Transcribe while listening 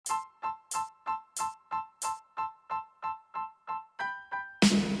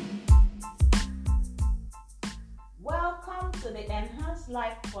Enhanced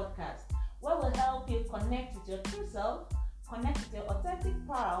Life podcast, where we'll help you connect with your true self, connect with your authentic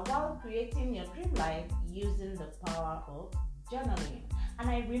power while creating your dream life using the power of journaling.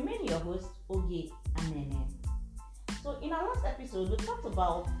 And I remain your host, Oge Anene. So in our last episode, we talked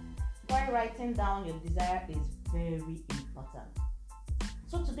about why writing down your desire is very important.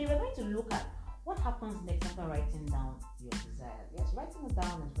 So today we're going to look at what happens next after writing down your desire. Yes, writing it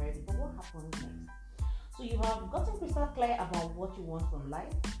down is very big, but what happens next? So you have gotten crystal clear about what you want from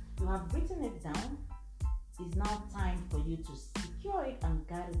life. You have written it down. It's now time for you to secure it and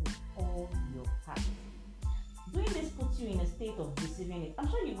guard it with all your heart. Doing this puts you in a state of receiving it. I'm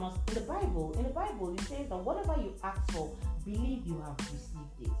sure you must. In the Bible, it says that whatever you ask for, believe you have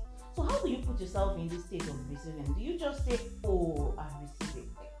received it. So how do you put yourself in this state of receiving? Do you just say, "Oh, I've received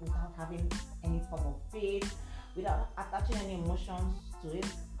it," without having any form of faith, without attaching any emotions to it?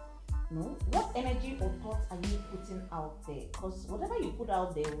 No. What energy or thoughts are you putting out there? Because whatever you put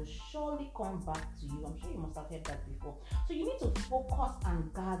out there will surely come back to you. I'm sure you must have heard that before. So you need to focus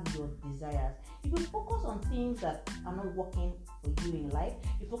and guard your desires. If you focus on things that are not working for you in life,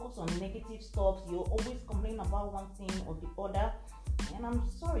 you focus on negative stuff, you're always complaining about one thing or the other, and I'm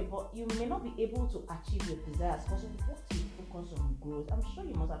sorry, but you may not be able to achieve your desires because what you focus on grows. I'm sure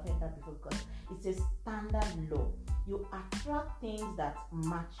you must have heard that before because it's a standard law. You attract things that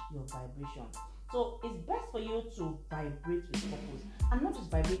match your vibration. So it's best for you to vibrate with purpose and not just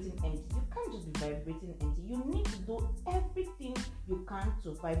vibrating empty. You can't just be vibrating empty. You need to do everything you can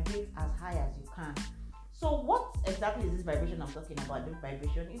to vibrate as high as you can. So what exactly is this vibration I'm talking about? This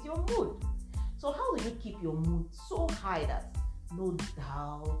vibration is your mood. So how do you keep your mood so high that no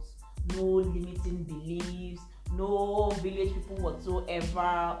doubts, no limiting beliefs, no village people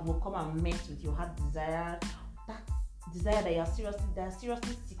whatsoever will come and mess with your heart desire? That desire that you're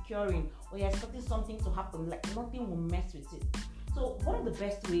seriously securing, or you're expecting something to happen, like nothing will mess with it. So one of the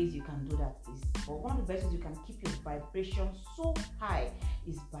best ways you can do that is, or one of the best ways you can keep your vibration so high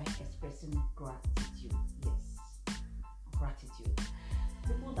is by expressing gratitude. Yes, gratitude.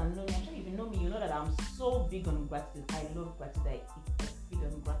 People that know me, I'm sure if you know me, you know that I'm so big on gratitude. I love gratitude. I feed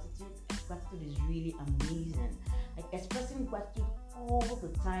on gratitude. Gratitude is really amazing. Like expressing gratitude all the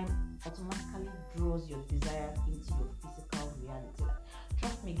time automatically draws your desire into your physical reality. Like,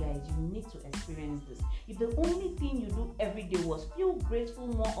 trust me, guys, you need to experience this. If the only thing you do every day was feel grateful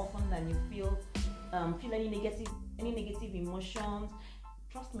more often than you feel any negative emotions,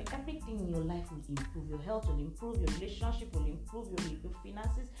 trust me, everything in your life will improve. Your health will improve, your relationship will improve, your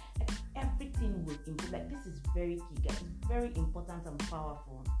finances, everything will improve. Like, this is very key, guys. It's very important and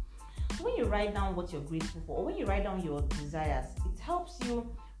powerful. So when you write down what you're grateful for, or when you write down your desires, it helps you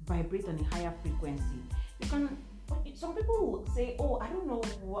vibrate on a higher frequency. Some people will say, "Oh, I don't know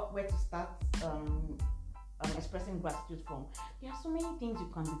where to start expressing gratitude from." There are so many things you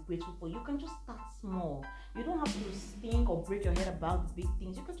can be grateful for. You can just start small. You don't have to think or break your head about big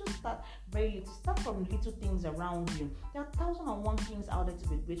things. You can just start very little. Start from little things around you. There are 1,001 things out there to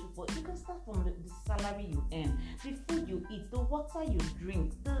be grateful for. You can start from the salary you earn, the food you eat, the water you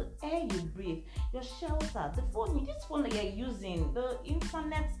drink, the air you breathe, your shelter, the phone, this phone that you're using, the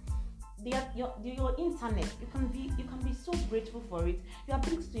internet. Your internet, you can be so grateful for it. Your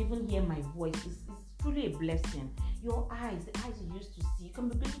ability to even hear my voice is truly a blessing. Your eyes, the eyes you used to see, you can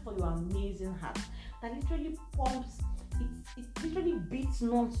be grateful for your amazing heart that literally pumps. It literally beats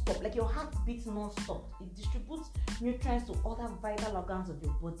non-stop. Like your heart beats non-stop. It distributes nutrients to other vital organs of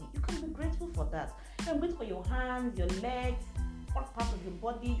your body. You can be grateful for that. You can be grateful for your hands, your legs, all parts of your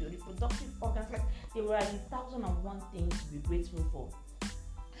body, your reproductive organs. Like there were 1,001 things to be grateful for.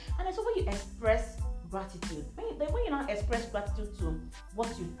 And so when you express gratitude, when you now express gratitude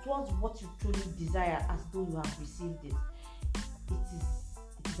towards what you truly desire, as though you have received it, it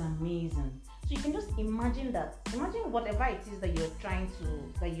is amazing. So you can just imagine whatever it is that you're trying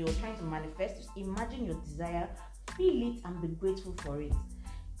to manifest. Just imagine your desire, feel it, and be grateful for it.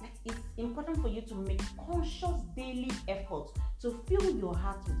 Like it's important for you to make conscious daily efforts to fill your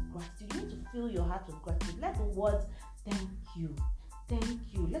heart with gratitude. You need to fill your heart with gratitude. Let the words "thank you,"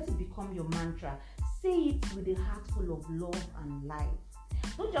 "thank you," let it become your mantra. Say it with a heart full of love and life.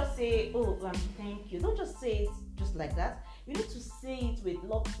 Don't just say, "Oh, thank you." Don't just say it just like that. You need to say it with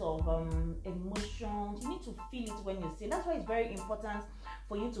lots of emotions. You need to feel it when you say it. That's why it's very important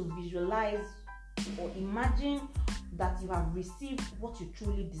for you to visualize or imagine that you have received what you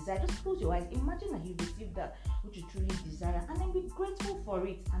truly desire. Just close your eyes. Imagine that you received that which you truly desire, and then be grateful for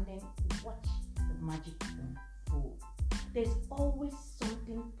it, and then watch the magic unfold. There's always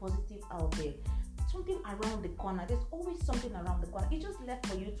something positive out there something around the corner. There's always something around the corner. It's just left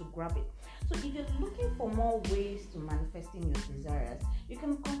for you to grab it. So if you're looking for more ways to manifesting your desires, you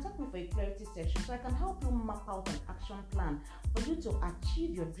can contact me for a clarity session so I can help you map out an action plan for you to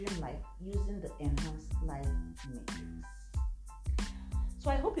achieve your dream life using the Enhanced Life Matrix. So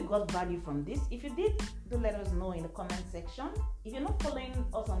I hope you got value from this. If you did, do let us know in the comment section. If you're not following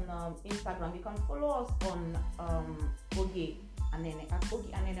us on Instagram, you can follow us on Oge Anene, at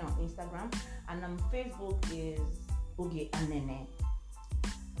Oge Anene on Instagram, and on Facebook is Oge Anene.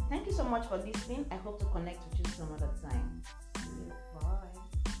 Thank you so much for listening. I hope to connect with you some other time. See you. Bye.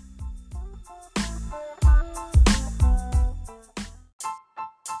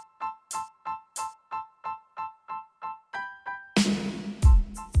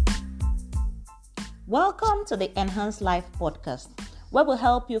 Welcome to the Enhanced Life Podcast, where we'll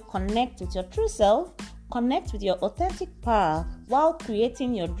help you connect with your true self, connect with your authentic power while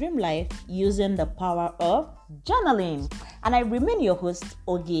creating your dream life using the power of journaling. And I remain your host,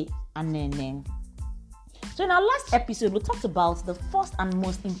 Oge Anene. So in our last episode, we talked about the first and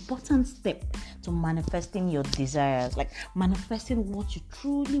most important step to manifesting your desires, like manifesting what you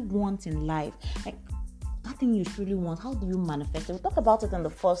truly want in life. Like that thing you truly want, how do you manifest it? We talked about it in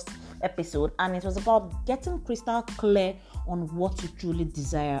the first episode, and it was about getting crystal clear on what you truly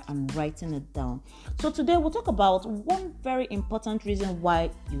desire and writing it down. So today we'll talk about one very important reason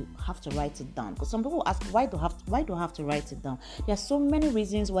why you have to write it down. Because some people ask, why do I have to write it down? There are so many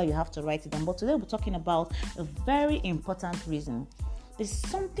reasons why you have to write it down, but today we're talking about a very important reason. There's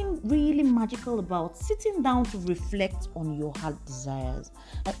something really magical about sitting down to reflect on your heart desires,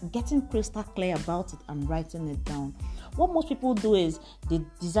 like getting crystal clear about it and writing it down. What most people do is they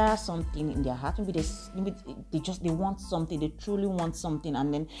desire something in their heart. Maybe they want something, they truly want something,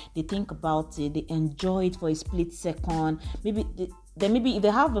 and then they think about it, they enjoy it for a split second. Maybe if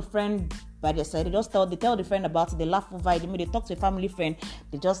they have a friend by their side, they tell the friend about it, they laugh over it. Maybe they talk to a family friend,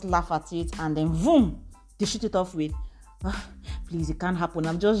 they just laugh at it, and then boom, they shoot it off with, please, it can't happen.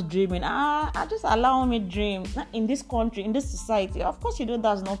 I'm just dreaming. Just allow me dream. In this country, in this society, of course,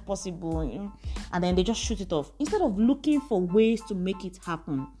 that's not possible. And then they just shoot it off instead of looking for ways to make it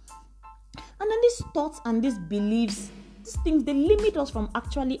happen. And then these thoughts and these beliefs, these things, they limit us from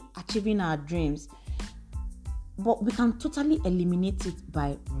actually achieving our dreams. But we can totally eliminate it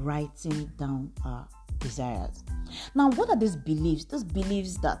by writing down our desires. Now, what are these beliefs? These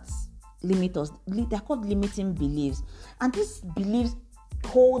beliefs that limit us, they're called limiting beliefs, and these beliefs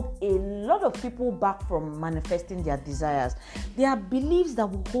hold a lot of people back from manifesting their desires. They are beliefs that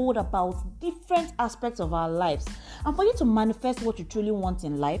will hold about different aspects of our lives, and for you to manifest what you truly want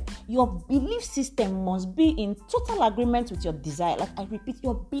in life, your belief system must be in total agreement with your desire. Like I repeat,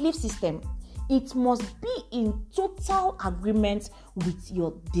 your belief system, it must be in total agreement with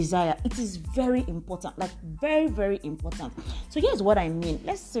your desire. It is very important, like very, very important. So here's what I mean.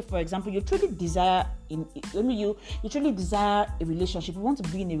 Let's say, for example, you truly desire you truly desire a relationship. You want to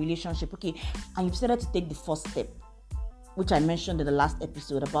be in a relationship, okay, and you've decided to take the first step, which I mentioned in the last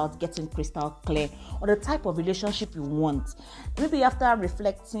episode about getting crystal clear on the type of relationship you want. Maybe after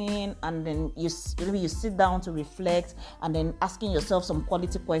reflecting, and then you sit down to reflect, and then asking yourself some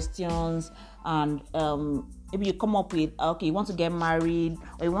quality questions, and maybe you come up with, okay, you want to get married,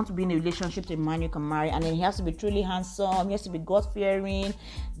 or you want to be in a relationship to a man you can marry, and then he has to be truly handsome, he has to be God-fearing,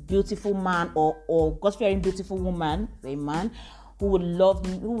 beautiful man, or God-fearing, beautiful woman, a man who will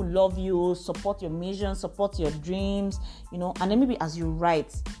love you, support your mission, support your dreams, and then maybe as you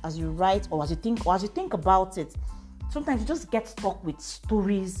write, or as you think about it, sometimes you just get stuck with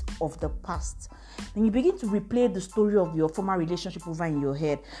stories of the past. Then you begin to replay the story of your former relationship over in your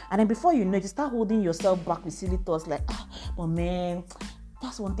head, and then before you know it, you start holding yourself back with silly thoughts like, but man,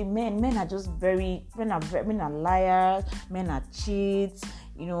 that's one thing. Men are just men are liars. Men are cheats.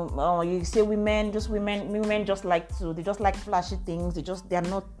 You say women just like they just like flashy things. They are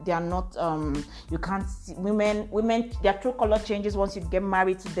not. You can't see women. Their true color changes once you get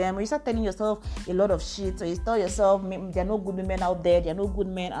married to them. Or you start telling yourself a lot of shit. So you tell yourself there are no good women out there. There are no good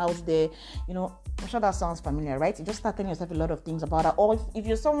men out there. I'm sure that sounds familiar, right? You just start telling yourself a lot of things about that. Or if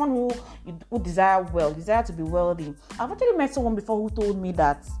you're someone who desire to be wealthy. I've actually met someone before who told me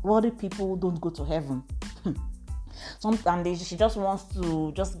that wealthy people don't go to heaven. Sometimes she just wants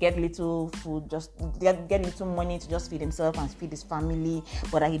to just get little food, just get little money to just feed himself and feed his family.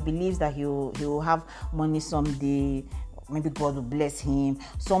 But he believes that he will have money someday. Maybe God will bless him.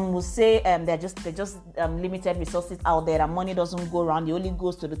 Some will say they're just limited resources out there, and money doesn't go around. It only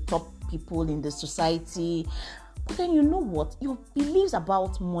goes to the top people in the society. But then you know what? Your beliefs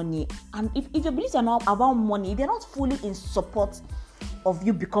about money, and if your beliefs are not about money, they're not fully in support of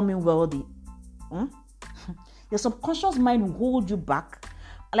you becoming wealthy. Your subconscious mind will hold you back.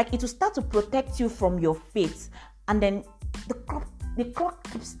 Like, it will start to protect you from your fate. And then the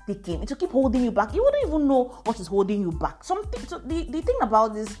clock keeps ticking. It will keep holding you back. You wouldn't even know what is holding you back. So the thing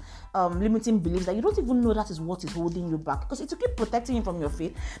about this limiting beliefs that you don't even know that is what is holding you back, because it will keep protecting you from your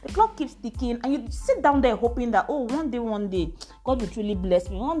fate. The clock keeps ticking, and you sit down there hoping that, oh, one day God will truly bless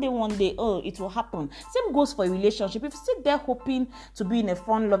me. One day, oh, it will happen. Same goes for a relationship. If you sit there hoping to be in a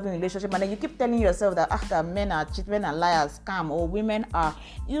fun, loving relationship, and then you keep telling yourself that after men are cheat, men are liars, scam, or women are,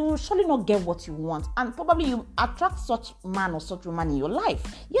 you will surely not get what you want, and probably you attract such man or such woman in your life.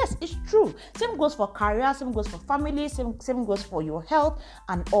 Yes, it's true. Same goes for career, same goes for family, same goes for your health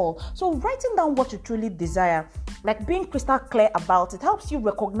and all. So writing down what you truly desire, like being crystal clear about it, helps you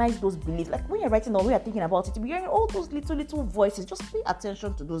recognize those beliefs. Like when you're writing down, when you're thinking about it, you're hearing all those little voices. Just pay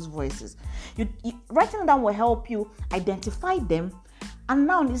attention to those voices. Writing down will help you identify them, and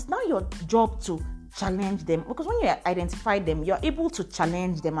now it's now your job to challenge them, because when you identify them, you're able to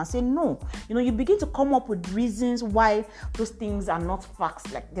challenge them and say no. You begin to come up with reasons why those things are not facts,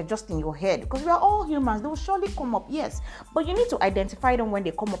 like they're just in your head, because we are all humans. They will surely come up, yes, but you need to identify them when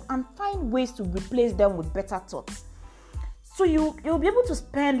they come up and find ways to replace them with better thoughts. So you'll be able to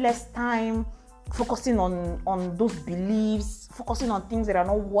spend less time focusing on those beliefs, focusing on things that are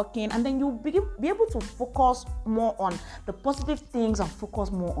not working, and then you'll be able to focus more on the positive things and focus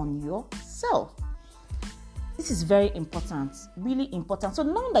more on yourself. This is very important, really important. So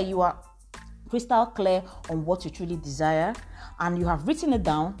now that you are crystal clear on what you truly desire and you have written it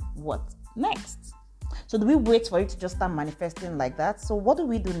down, what next? So do we wait for it to just start manifesting like that? So what do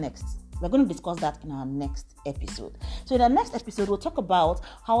we do next? We're going to discuss that in our next episode. So in our next episode, we'll talk about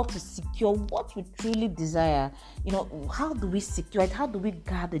how to secure what we truly desire. How do we secure it? How do we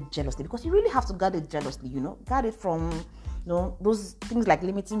guard it jealously? Because you really have to guard it jealously, guard it from, those things like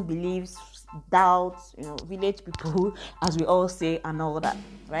limiting beliefs, doubts, village people, as we all say, and all that,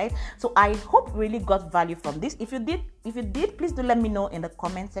 right? So I hope you really got value from this. If you did, please do let me know in the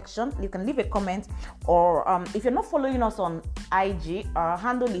comment section. You can leave a comment, or if you're not following us on IG, our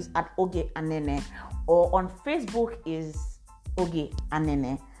handle is at Oge Anene, or on Facebook is Oge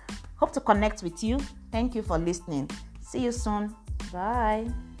Anene. Hope to connect with you. Thank you for listening. See you soon. Bye.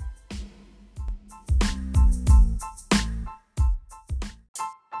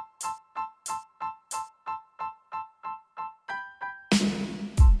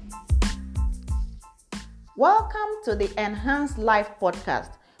 Welcome to the Enhanced Life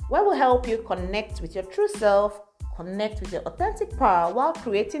Podcast, where we'll help you connect with your true self, connect with your authentic power while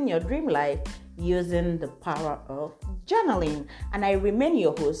creating your dream life using the power of journaling. And I remain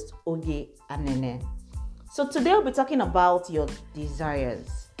your host, Oge Anene. So today we'll be talking about your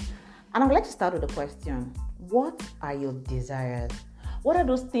desires. And I would like to start with a question. What are your desires? What are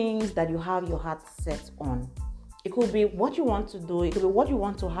those things that you have your heart set on? It could be what you want to do. It could be what you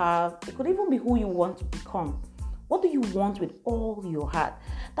want to have. It could even be who you want to become. What do you want with all your heart?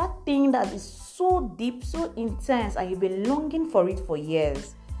 That thing that is so deep, so intense, and you've been longing for it for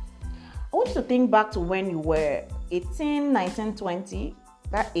years. I want you to think back to when you were 18, 19, 20,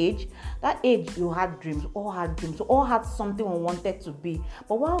 that age you had dreams, all had something we wanted to be.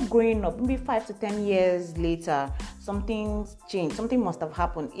 But while growing up, maybe 5 to 10 years later, something's changed. Something must have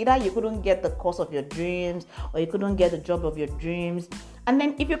happened. Either you couldn't get the course of your dreams, or you couldn't get the job of your dreams. And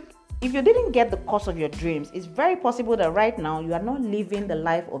then if you didn't get the course of your dreams, it's very possible that right now you are not living the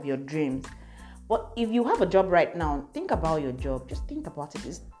life of your dreams. But if you have a job right now, think about your job. Just think about it.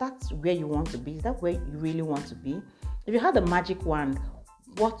 Is that where you want to be? Is that where you really want to be? If you had a magic wand,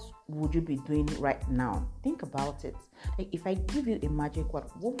 what would you be doing right now? Think about it. Like, if I give you a magic wand,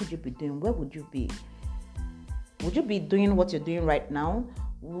 what would you be doing? Where would you be? Would you be doing what you're doing right now?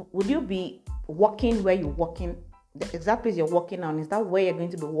 Would you be working where you're working? The exact place you're working on, is that where you're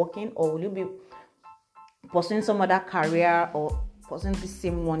going to be working? Or will you be pursuing some other career, or pursuing the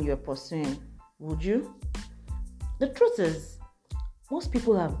same one you're pursuing? Would you? The truth is, most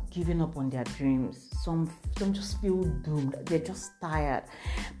people have given up on their dreams. Some just feel doomed. They're just tired.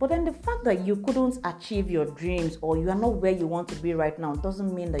 But then the fact that you couldn't achieve your dreams, or you are not where you want to be right now,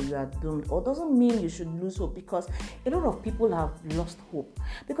 doesn't mean that you are doomed, or doesn't mean you should lose hope, because a lot of people have lost hope.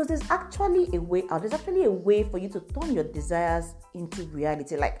 Because there's actually a way out. There's actually a way for you to turn your desires into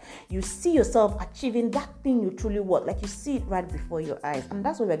reality. Like, you see yourself achieving that thing you truly want. Like, you see it right before your eyes. And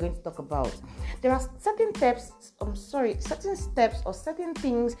that's what we're going to talk about. There are certain steps or certain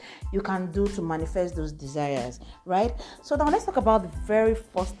things you can do to manifest those desires, right? So now let's talk about the very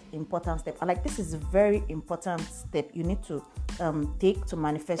first important step. And like, this is a very important step you need to take to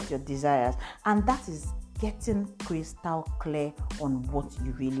manifest your desires, and that is getting crystal clear on what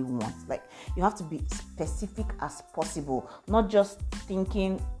you really want. Like, you have to be specific as possible, not just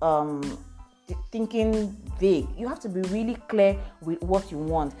thinking vague. You have to be really clear with what you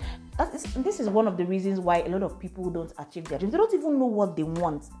want. This is one of the reasons why a lot of people don't achieve their dreams. They don't even know what they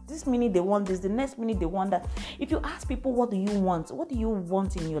want. This minute they want this, the next minute they want that. If you ask people, what do you want? What do you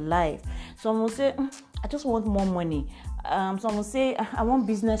want in your life? Some will say, I just want more money. Some will say, I want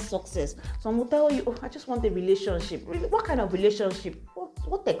business success. Some will tell you, I just want a relationship. Really, what kind of relationship?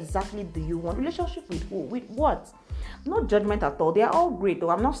 What exactly do you want? Relationship with who? With what? No judgment at all. They are all great,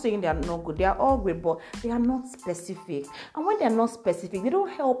 though. I'm not saying they are not good. They are all great, but they are not specific. And when they are not specific, they don't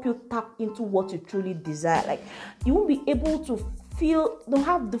help you tap into what you truly desire. Like, you won't be able to don't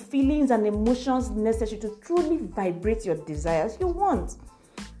have the feelings and emotions necessary to truly vibrate your desires you want.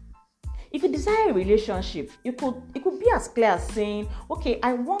 If you desire a relationship, it could be as clear as saying, okay,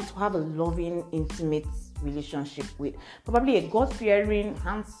 I want to have a loving, intimate relationship with probably a God-fearing,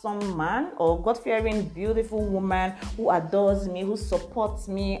 handsome man, or God-fearing, beautiful woman who adores me, who supports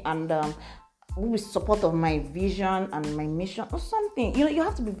me, and who is support of my vision and my mission, or something. You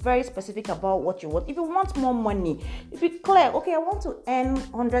have to be very specific about what you want. If you want more money, be clear. Okay, I want to earn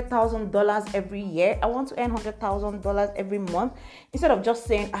 $100,000 every year. I want to earn $100,000 every month. Instead of just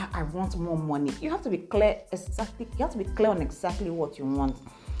saying, I want more money, you have to be clear. Exactly, you have to be clear on exactly what you want.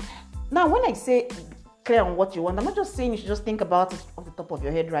 Now, when I say clear on what you want, I'm not just saying you should just think about it off the top of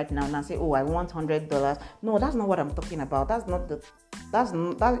your head right now and say, oh, I want $100. No, that's not what I'm talking about.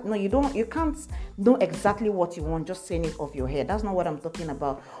 You can't know exactly what you want just saying it off your head. That's not what I'm talking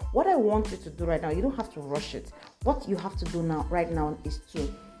about. What I want you to do right now, you don't have to rush it. What you have to do right now is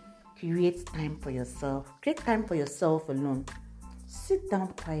to create time for yourself. Create time for yourself alone. Sit down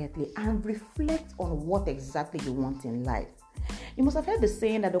quietly and reflect on what exactly you want in life. You must have heard the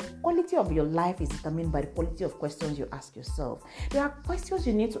saying that the quality of your life is determined by the quality of questions you ask yourself. There are questions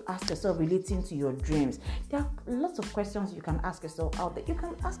you need to ask yourself relating to your dreams. There are lots of questions you can ask yourself out there. You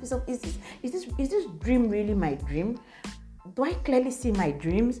can ask yourself, is this dream really my dream? Do I clearly see my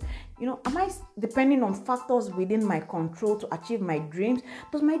dreams? Am I depending on factors within my control to achieve my dreams?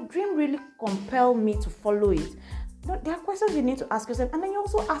 Does my dream really compel me to follow it? There are questions you need to ask yourself, and then you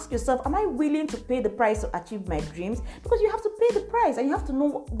also ask yourself, am I willing to pay the price to achieve my dreams? Because you have to pay the price, and you have to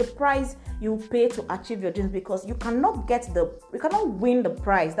know the price you pay to achieve your dreams, because you cannot win the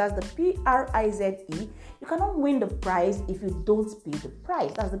prize. That's the PRIZE. You cannot win the prize if you don't pay the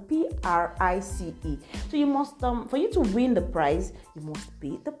price. That's the PRICE. So you must, for you to win the prize, you must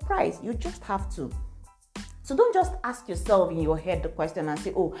pay the price. You just have to. So don't just ask yourself in your head the question and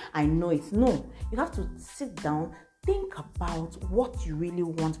say, oh, I know it. No, you have to sit down, think about what you really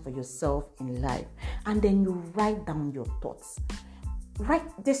want for yourself in life, and then you write down your thoughts.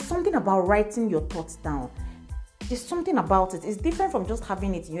 There's something about writing your thoughts down. There's something about it. It's different from just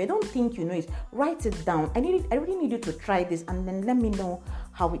having it. I don't think you know it. Write it down. I really need you to try this, and then let me know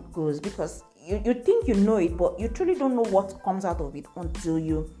how it goes, because you think you know it, but you truly don't know what comes out of it until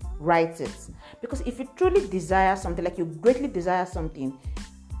you write it. Because if you truly desire something, like you greatly desire something,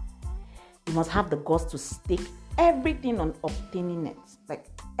 you must have the guts to stake everything on obtaining it, like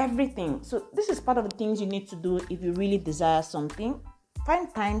everything. So this is part of the things you need to do if you really desire something.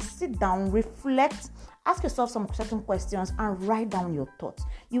 Find time, sit down, reflect, ask yourself some certain questions, and write down your thoughts.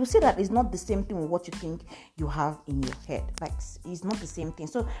 You will see that it's not the same thing with what you think you have in your head. Like, it's not the same thing.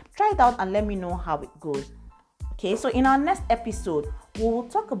 So try it out and let me know how it goes. Okay, so in our next episode, we'll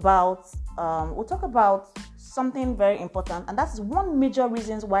talk about something very important, and that's one major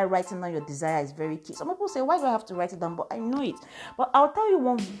reasons why writing down your desire is very key. Some people say, why do I have to write it down? But I know it. But I'll tell you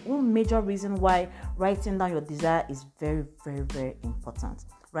one major reason why writing down your desire is very, very, very important,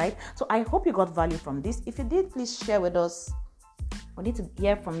 right? So I hope you got value from this. If you did, please share with us. We need to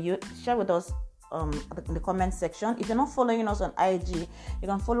hear from you. Share with us in the comment section. If you're not following us on IG, you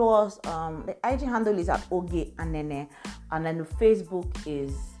can follow us. The IG handle is at Oge Anene, and then the Facebook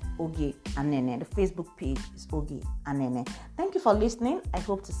is Oge Anene. The Facebook page is Oge Anene. Thank you for listening. I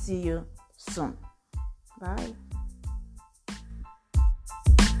hope to see you soon. Bye.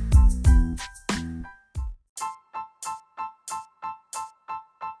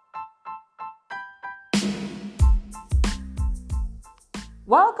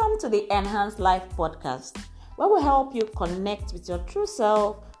 Welcome to the Enhanced Life Podcast, where we help you connect with your true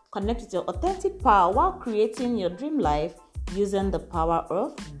self, connect with your authentic power while creating your dream life using the power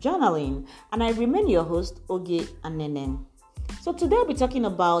of journaling. And I remain your host, Oge Anene. So today I'll be talking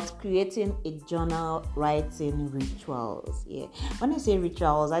about creating a journal writing rituals. Yeah, when I say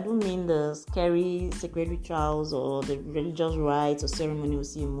rituals, I don't mean the scary sacred rituals or the religious rites or ceremony we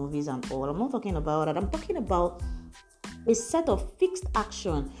see in movies and all. I'm not talking about that. I'm talking about a set of fixed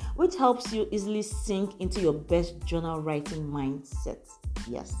action which helps you easily sink into your best journal writing mindset.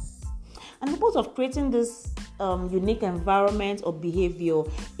 Yes. And the purpose of creating this unique environment or behavior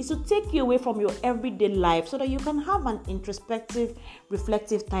is to take you away from your everyday life so that you can have an introspective,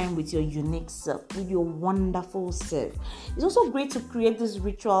 reflective time with your unique self, with your wonderful self. It's also great to create this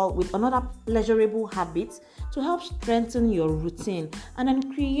ritual with another pleasurable habit to help strengthen your routine and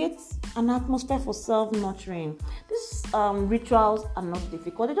then create an atmosphere for self-nurturing. These rituals are not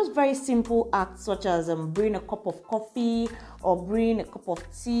difficult. They're just very simple acts such as brewing a cup of coffee or brewing a cup of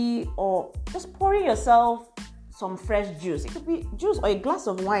tea or just pouring yourself some fresh juice. It could be juice or a glass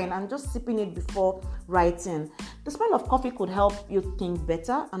of wine and just sipping it before writing. The smell of coffee could help you think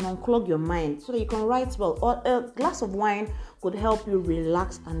better and unclog your mind so that you can write well. Or a glass of wine could help you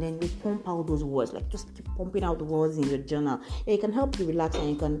relax and then you pump out those words. Like just keep pumping out the words in your journal. It can help you relax and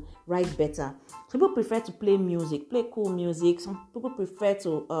you can write better. Some people prefer to play music, play cool music. Some people prefer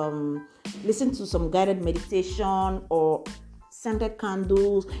to listen to some guided meditation or scented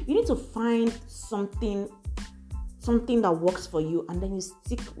candles. You need to find something that works for you and then you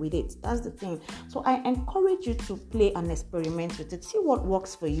stick with it. That's the thing. So I encourage you to play and experiment with it. See what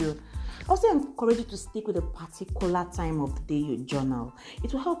works for you. Also encourage you to stick with a particular time of the day you journal.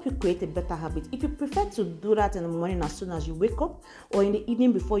 It will help you create a better habit. If you prefer to do that in the morning as soon as you wake up or in the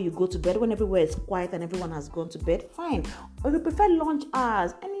evening before you go to bed when everywhere is quiet and everyone has gone to bed, fine. Or if you prefer lunch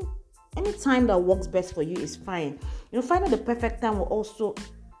hours, any time that works best for you is fine. Finding the perfect time will also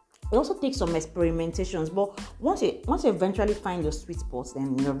takes some experimentations, but once you eventually find your sweet spot,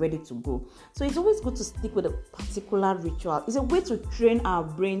 then you're ready to go. So it's always good to stick with a particular ritual. It's a way to train our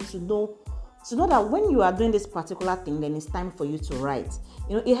brain to know that when you are doing this particular thing, then it's time for you to write.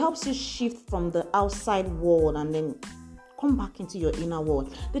 It helps you shift from the outside world and then come back into your inner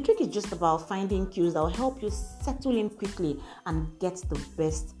world. The trick is just about finding cues that will help you settle in quickly and get the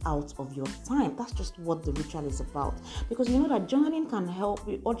best out of your time. That's just what the ritual is about. Because you know that journaling can help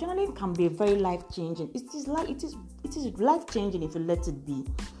you, or journaling can be very life-changing. It is life-changing if you let it be.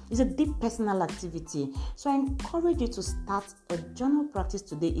 It's a deep personal activity. So I encourage you to start a journal practice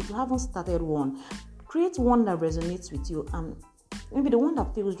today. If you haven't started one, create one that resonates with you and maybe the one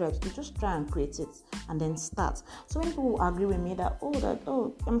that feels right. You just try and create it and then start. So many people will agree with me that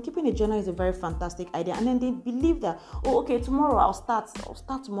I'm keeping a journal is a very fantastic idea, and then they believe that tomorrow I'll start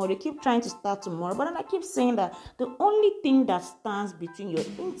tomorrow. They keep trying to start tomorrow, but then I keep saying that the only thing that stands between your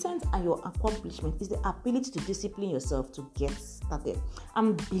intent and your accomplishment is the ability to discipline yourself to get started.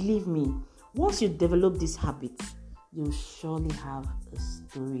 And believe me, once you develop these habits, you'll surely have a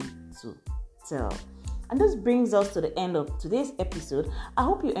story to tell. And this brings us to the end of today's episode. I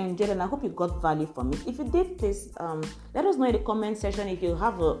hope you enjoyed and I hope you got value from it. If you did, please let us know in the comment section if you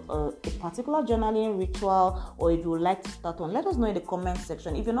have a particular journaling ritual or if you would like to start one. Let us know in the comment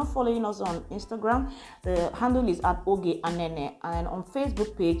section. If you're not following us on Instagram, the handle is at Oge Anene, and on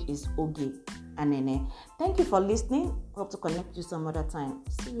Facebook page is Oge Anene. Thank you for listening. Hope to connect with you some other time.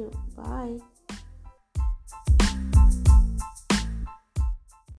 See you. Bye.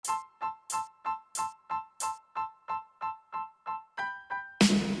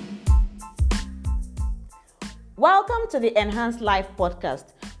 Welcome to the Enhanced Life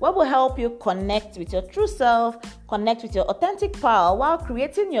Podcast, where we'll help you connect with your true self, connect with your authentic power while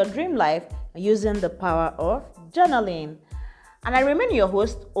creating your dream life using the power of journaling. And I remain your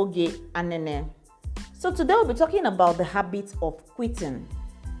host, Oge Anene. So today we'll be talking about the habit of quitting.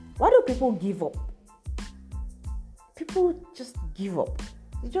 Why do people give up? People just give up.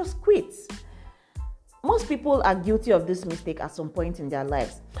 They just quit. Most people are guilty of this mistake at some point in their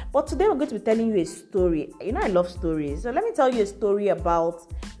lives. But today we're going to be telling you a story. I love stories. So let me tell you a story about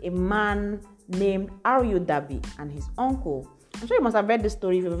a man named R.U. Darby and his uncle. I'm sure you must have read this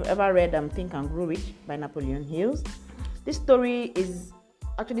story if you've ever read Think and Grow Rich by Napoleon Hill. This story is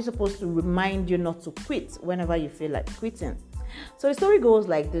actually supposed to remind you not to quit whenever you feel like quitting. So the story goes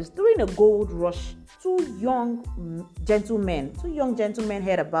like this. During a gold rush, two young gentlemen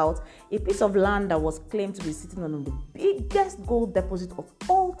heard about a piece of land that was claimed to be sitting on the biggest gold deposit of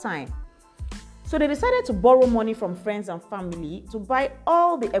all time. So they decided to borrow money from friends and family to buy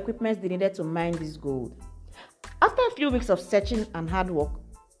all the equipment they needed to mine this gold. After a few weeks of searching and hard work,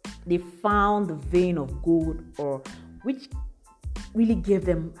 they found the vein of gold, which really gave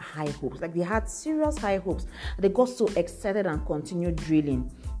them high hopes. Like they had serious high hopes. They got so excited and continued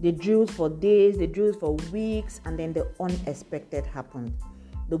drilling. They drilled for days, they drilled for weeks, and then the unexpected happened.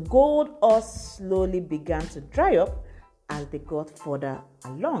 The gold ore slowly began to dry up as they got further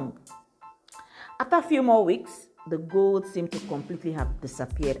along. After a few more weeks, the gold seemed to completely have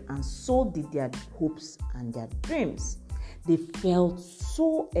disappeared, and so did their hopes and their dreams. They felt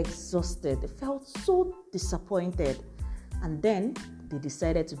so exhausted, they felt so disappointed, and then they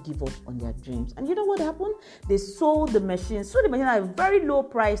decided to give up on their dreams. And you know what happened? They sold the machine at a very low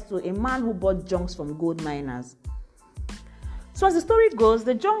price to a man who bought junks from gold miners. So as the story goes,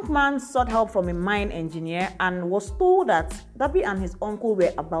 the junk man sought help from a mine engineer and was told that Darby and his uncle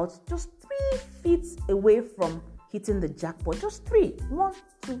were about just 3 feet away from hitting the jackpot. Just 3. 1,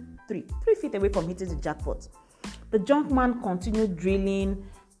 2, 3. 3 feet away from hitting the jackpot. The junk man continued drilling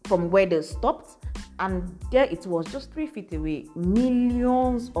from where they stopped, and there it was, just 3 feet away.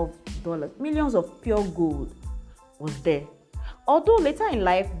 Millions of dollars, millions of pure gold was there. Although later in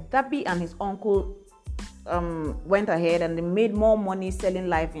life, Darby and his uncle went ahead and they made more money selling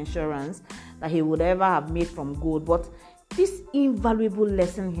life insurance than he would ever have made from gold. But this invaluable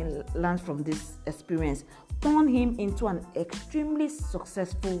lesson he learned from this experience turned him into an extremely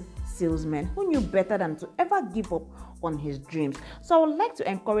successful salesman who knew better than to ever give up on his dreams. So I would like to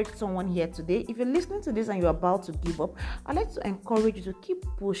encourage someone here today. If you're listening to this and you're about to give up, I'd like to encourage you to keep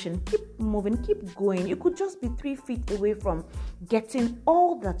pushing, keep moving, keep going. You could just be 3 feet away from getting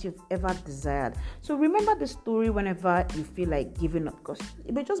all that you've ever desired. So remember the story whenever you feel like giving up, because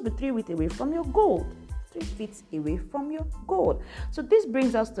it may just be 3 feet away from your goal. 3 feet away from your goal. So this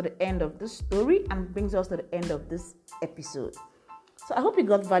brings us to the end of this story and brings us to the end of this episode. So I hope you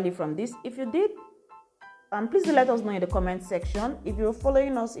got value from this. If you did, please do let us know in the comment section. If you're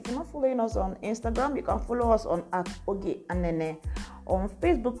following us, if you're not following us on Instagram, you can follow us on @OgeAnene. On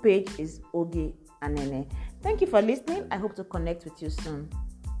Facebook page is OgeAnene. Thank you for listening. I hope to connect with you soon.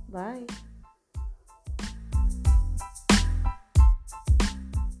 Bye.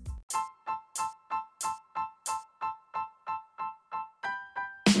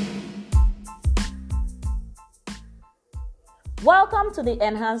 Welcome to the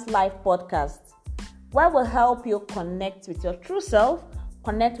Enhanced Life Podcast, where we'll help you connect with your true self,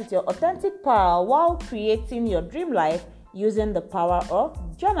 connect with your authentic power while creating your dream life using the power of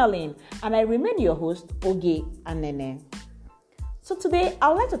journaling. And I remain your host, OgeAnene. So today,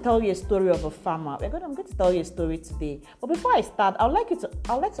 I'd like to tell you a story of a farmer. I'm going to tell you a story today. But before I start, I'd like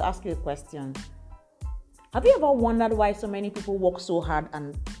to ask you a question. Have you ever wondered why so many people work so hard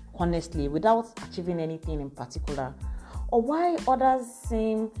and honestly without achieving anything in particular? Or why others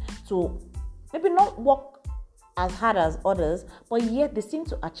seem to maybe not work as hard as others, but yet they seem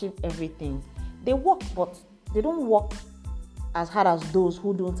to achieve everything? They work, but they don't work as hard as those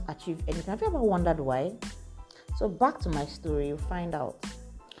who don't achieve anything. Have you ever wondered why? So back to my story, you'll find out.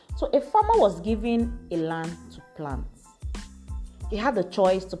 So a farmer was given a land to plant. He had the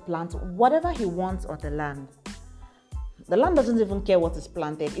choice to plant whatever he wants on the land. The land doesn't even care what is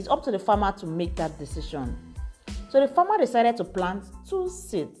planted. It's up to the farmer to make that decision. So the farmer decided to plant 2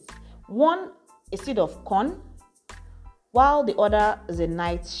 seeds. One, a seed of corn, while the other is a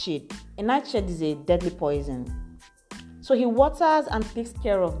nightshade. A nightshade is a deadly poison. So he waters and takes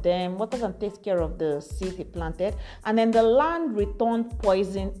care of them, waters and takes care of the seed he planted, and then the land returned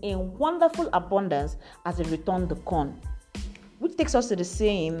poison in wonderful abundance as it returned the corn. Which takes us to the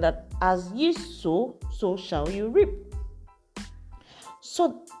saying that as ye sow, so shall you reap.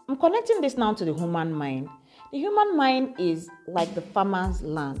 So I'm connecting this now to the human mind. The human mind is like the farmer's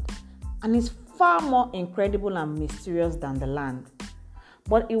land, and it's far more incredible and mysterious than the land.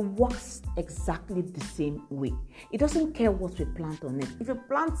 But it works exactly the same way. It doesn't care what we plant on it. If you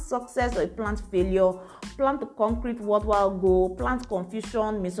plant success or you plant failure, plant the concrete worthwhile goal, plant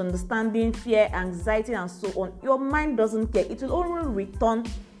confusion, misunderstanding, fear, anxiety, and so on, your mind doesn't care. It will only return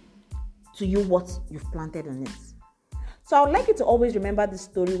to you what you've planted on it. So I would like you to always remember this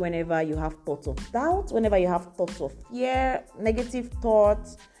story whenever you have thoughts of doubt, whenever you have thoughts of fear, negative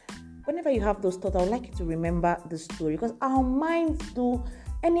thoughts. Whenever you have those thoughts, I would like you to remember this story, because our minds do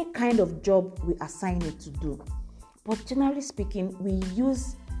any kind of job we assign it to do. But generally speaking, we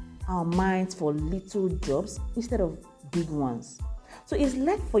use our minds for little jobs instead of big ones. So it's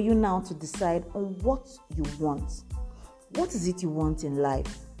left for you now to decide on what you want. What is it you want in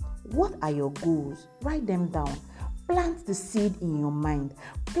life? What are your goals? Write them down. Plant the seed in your mind.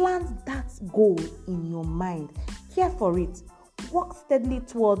 Plant that goal in your mind. Care for it. Work steadily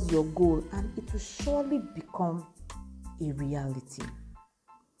towards your goal, and it will surely become a reality.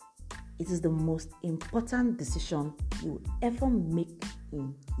 It is the most important decision you will ever make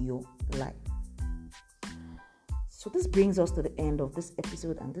in your life. So this brings us to the end of this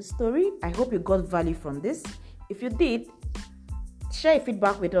episode and this story. I hope you got value from this. If you did, share your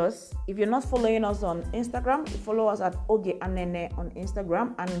feedback with us. If you're not following us on Instagram, follow us at Oge Anene on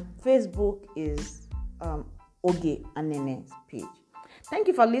Instagram, and Facebook is Oge Anene's page. Thank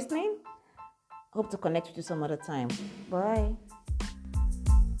you for listening. Hope to connect with you some other time. Bye.